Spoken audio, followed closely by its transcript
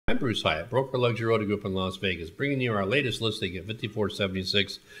Bruce Hyatt, broker luxury realty group in Las Vegas, bringing you our latest listing at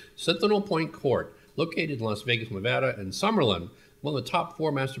 5476 Sentinel Point Court, located in Las Vegas, Nevada, and Summerlin, one of the top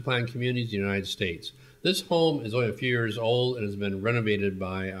 4 master plan communities in the United States. This home is only a few years old and has been renovated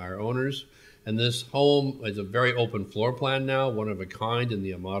by our owners. And this home is a very open floor plan now, one of a kind in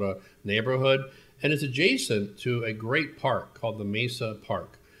the Amada neighborhood. And it's adjacent to a great park called the Mesa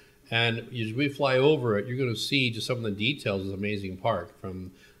Park. And as we fly over it, you're going to see just some of the details of this amazing park.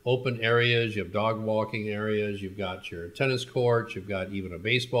 From open areas, you have dog walking areas, you've got your tennis courts, you've got even a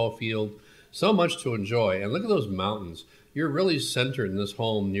baseball field. So much to enjoy. And look at those mountains. You're really centered in this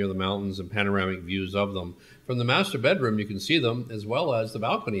home near the mountains and panoramic views of them. From the master bedroom, you can see them, as well as the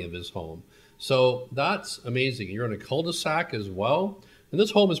balcony of this home. So that's amazing. You're in a cul-de-sac as well. And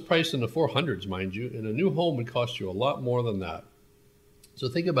this home is priced in the 400s, mind you. And a new home would cost you a lot more than that. So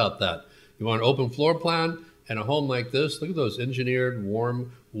think about that. You want an open floor plan and a home like this. Look at those engineered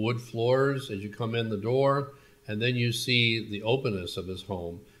warm wood floors as you come in the door. And then you see the openness of this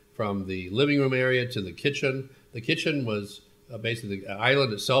home. From the living room area to the kitchen. The kitchen was basically, the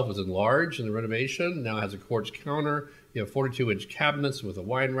island itself was enlarged in the renovation. Now it has a quartz counter. You have 42-inch cabinets with a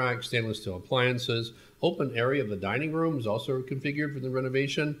wine rack, stainless steel appliances. Open area of the dining room is also configured for the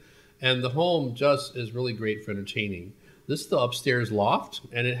renovation. And the home just is really great for entertaining. This is the upstairs loft,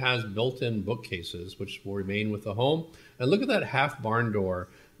 and it has built-in bookcases, which will remain with the home. And look at that half barn door.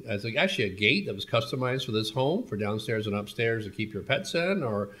 It's actually a gate that was customized for this home, for downstairs and upstairs to keep your pets in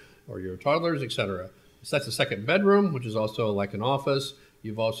or your toddlers, etc. So that's the second bedroom, which is also like an office.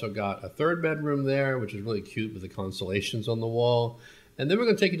 You've also got a third bedroom there, which is really cute with the constellations on the wall. And then we're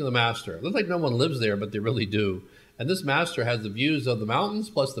going to take you to the master. It looks like no one lives there, but they really do. And this master has the views of the mountains,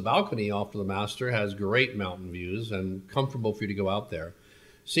 plus the balcony off to the master has great mountain views and comfortable for you to go out there.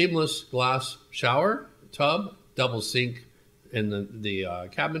 Seamless glass shower, tub, double sink. And the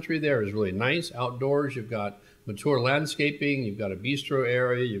cabinetry there is really nice. Outdoors, you've got mature landscaping, you've got a bistro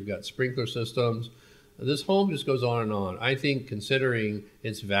area, you've got sprinkler systems. This home just goes on and on. I think considering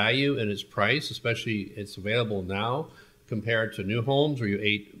its value and its price, especially it's available now compared to new homes where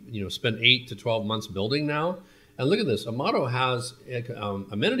you spend 8 to 12 months building now. And look at this, Amado has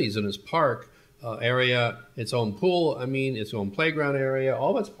amenities in its park area, its own pool, its own playground area.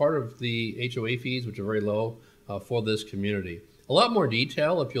 All that's part of the HOA fees, which are very low for this community. A lot more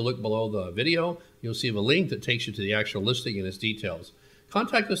detail, if you look below the video, you'll see a link that takes you to the actual listing and its details.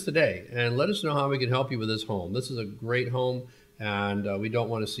 Contact us today and let us know how we can help you with this home. This is a great home, and we don't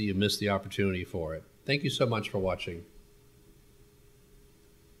want to see you miss the opportunity for it. Thank you so much for watching.